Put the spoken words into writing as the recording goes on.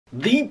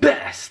The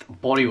best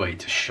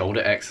bodyweight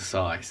shoulder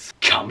exercise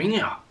coming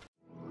up.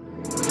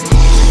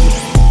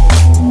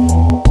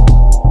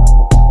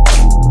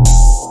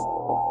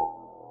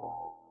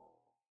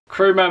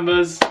 Crew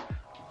members,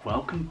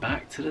 welcome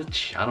back to the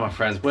channel, my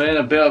friends. We're in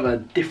a bit of a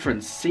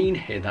different scene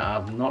here that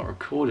I've not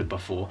recorded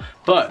before,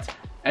 but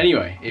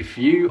anyway, if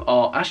you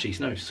are actually,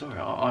 no,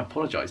 sorry, I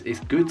apologize. It's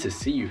good to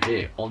see you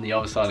here on the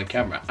other side of the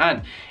camera.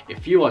 And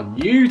if you are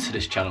new to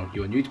this channel,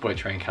 you're new to body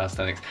training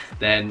calisthenics,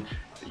 then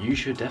you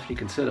should definitely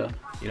consider,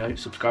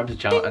 subscribe to the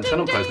channel and turn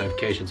on post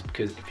notifications,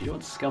 because if you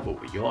want to discover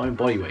what your own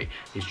body weight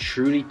is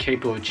truly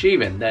capable of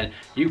achieving, then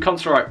you come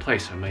to the right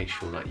place. So make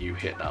sure that you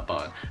hit that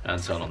button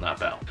and turn on that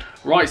bell.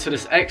 Right, so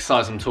this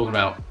exercise I'm talking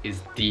about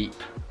is deep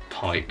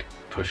pike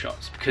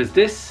push-ups, because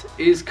this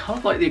is kind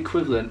of like the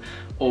equivalent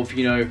of,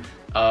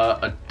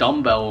 a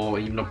dumbbell or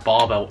even a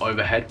barbell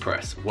overhead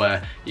press,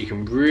 where you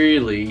can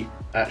really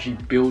actually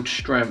build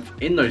strength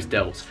in those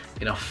delts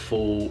in a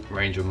full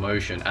range of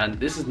motion. And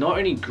this is not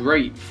only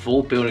great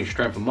for building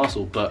strength and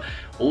muscle, but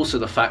also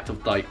the fact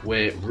of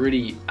we're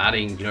really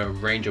adding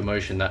range of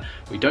motion that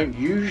we don't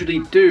usually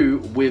do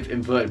with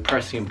inverted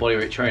pressing and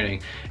bodyweight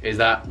training, is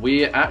that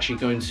we're actually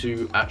going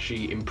to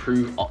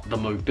improve the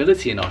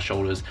mobility in our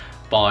shoulders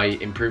by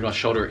improving our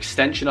shoulder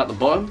extension at the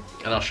bottom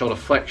and our shoulder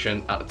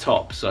flexion at the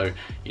top. So,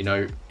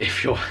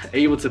 if you're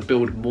able to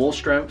build more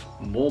strength,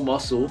 more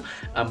muscle,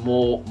 and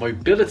more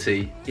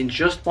mobility in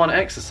just one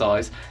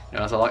exercise,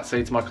 as I like to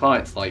say to my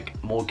clients,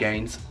 more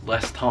gains,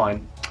 less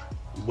time,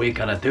 we're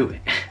gonna do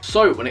it.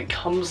 So when it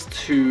comes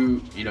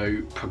to,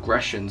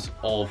 progressions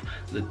of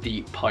the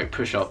deep pike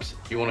push-ups,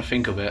 you wanna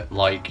think of it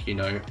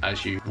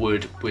as you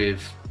would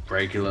with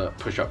regular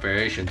push-up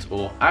variations,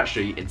 or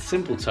actually in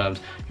simple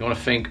terms, you want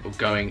to think of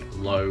going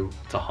low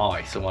to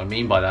high. So what I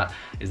mean by that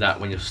is that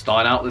when you're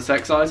starting out this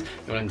exercise,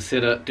 you want to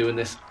consider doing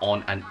this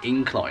on an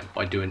incline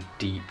by doing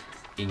deep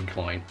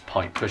incline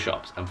pike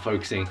push-ups and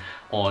focusing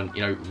on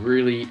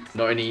really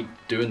not only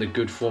doing the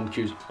good form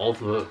cues of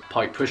the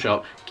pike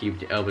push-up, keeping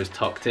your elbows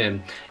tucked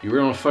in, you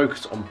really want to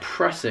focus on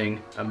pressing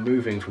and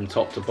moving from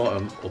top to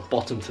bottom, or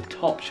bottom to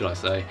top should I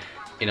say,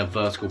 in a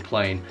vertical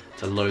plane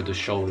to load the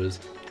shoulders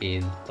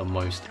in the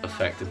most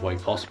effective way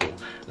possible.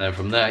 And then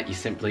from there, you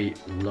simply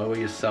lower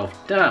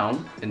yourself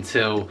down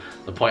until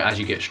the point, as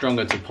you get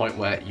stronger, to the point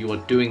where you are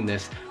doing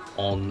this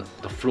on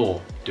the floor,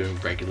 doing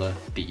regular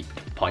deep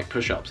pike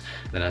push-ups.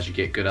 Then as you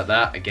get good at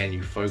that, again,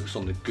 you focus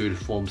on the good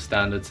form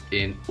standards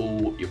in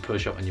all your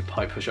push-up and your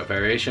pike push-up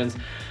variations.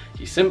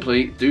 You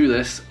simply do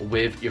this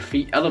with your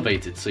feet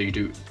elevated. So you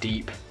do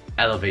deep,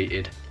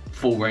 elevated,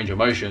 full range of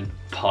motion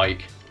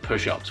pike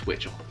push-ups,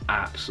 which are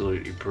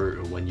absolutely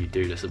brutal when you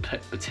do this,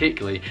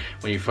 particularly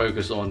when you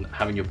focus on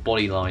having your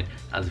body line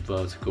as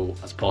vertical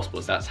as possible,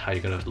 as that's how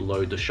you're going to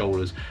load the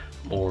shoulders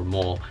more and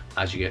more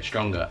as you get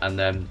stronger. And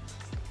then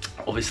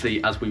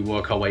obviously as we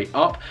work our way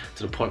up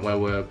to the point where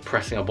we're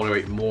pressing our body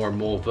weight more and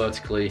more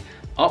vertically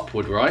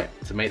upward, right,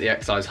 to make the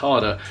exercise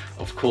harder,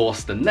 of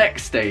course the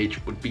next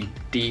stage would be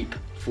deep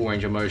full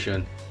range of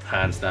motion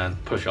handstand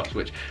push-ups,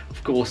 which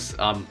of course,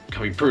 can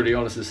be brutally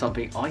honest, is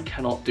something I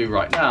cannot do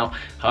right now.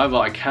 However,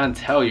 I can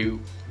tell you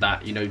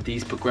that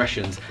these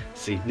progressions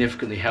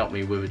significantly help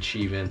me with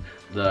achieving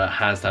the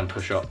handstand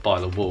push-up by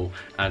the wall.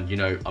 And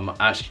I'm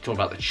actually talking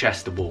about the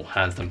chest to wall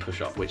handstand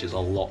push-up, which is a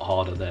lot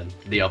harder than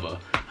the other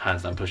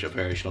handstand push-up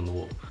variation on the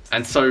wall.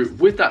 And so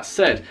with that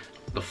said,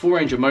 the full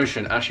range of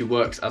motion actually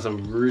works as a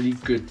really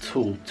good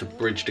tool to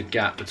bridge the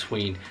gap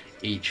between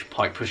each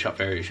pike push-up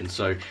variation.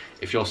 So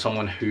if you're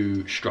someone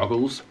who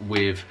struggles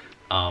with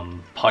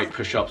pike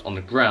push-ups on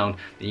the ground,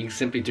 then you can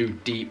simply do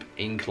deep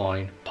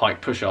incline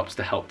pike push-ups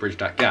to help bridge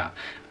that gap.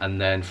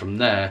 And then from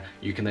there,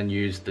 you can then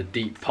use the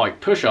deep pike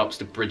push-ups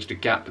to bridge the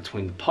gap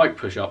between the pike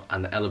push-up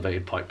and the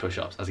elevated pike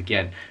push-ups, as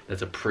again,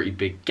 there's a pretty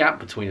big gap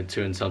between the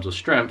two in terms of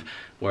strength.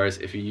 Whereas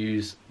if you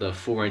use the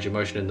full range of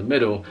motion in the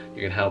middle,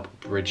 you can help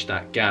bridge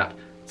that gap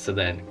to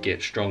then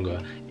get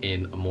stronger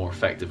in a more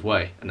effective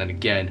way. And then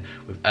again,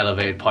 with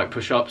elevated pike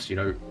push-ups,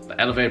 the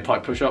elevated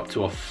pike push-up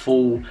to a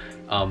full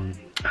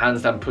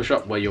handstand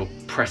push-up where you're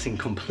pressing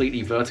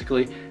completely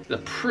vertically, is a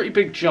pretty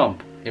big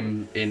jump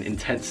in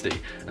intensity.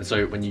 And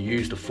so when you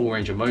use the full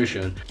range of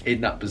motion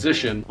in that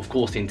position, of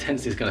course the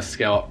intensity is going to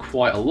scale up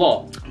quite a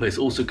lot, but it's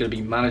also going to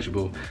be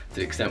manageable to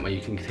the extent where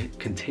you can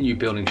continue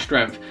building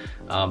strength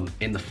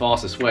in the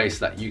fastest way,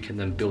 so that you can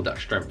then build that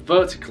strength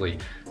vertically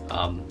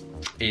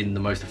in the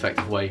most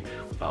effective way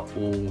without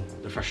all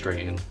the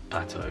frustrating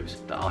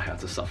plateaus that I had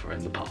to suffer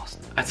in the past.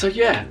 And so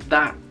yeah,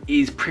 that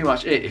is pretty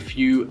much it. If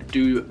you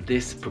do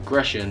this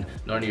progression,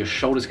 not only your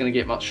shoulders going to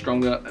get much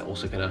stronger, they're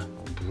also going to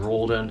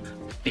broaden,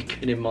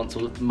 thicken in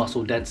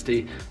muscle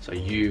density, so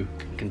you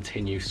can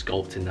continue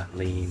sculpting that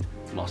lean,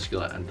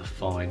 muscular and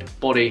defined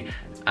body,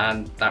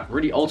 and that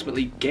really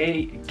ultimately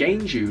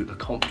gains you the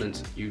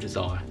confidence you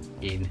desire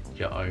in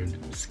your own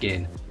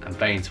skin and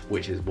veins,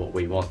 which is what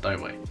we want,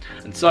 don't we?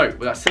 And so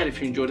with that said,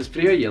 if you enjoyed this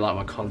video, you like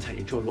my content,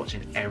 you enjoyed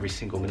watching every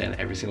single minute and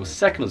every single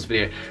second of this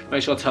video,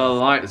 make sure to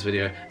like this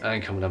video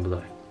and comment down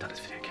below that this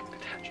video came with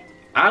a tangent.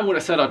 And what I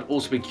said, I'd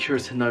also be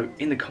curious to know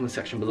in the comment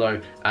section below,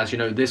 as you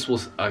know, this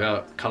was kind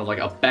of like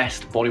a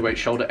best bodyweight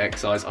shoulder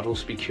exercise. I'd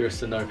also be curious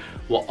to know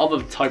what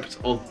other types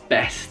of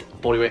best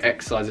bodyweight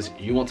exercises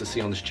you want to see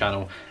on this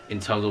channel in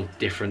terms of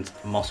different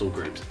muscle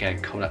groups.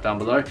 Again, comment that down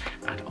below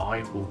and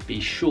I will be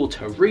sure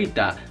to read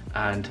that,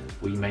 and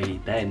we may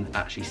then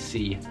actually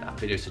see that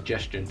video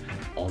suggestion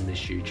on this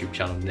YouTube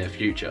channel in the near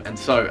future. And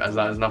so, as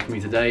that is enough for me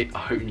today, I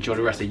hope you enjoyed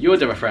the rest of your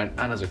day, my friend,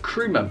 and as a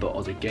crew member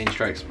of the Gain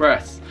Strength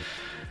Express,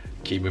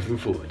 keep moving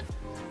forward.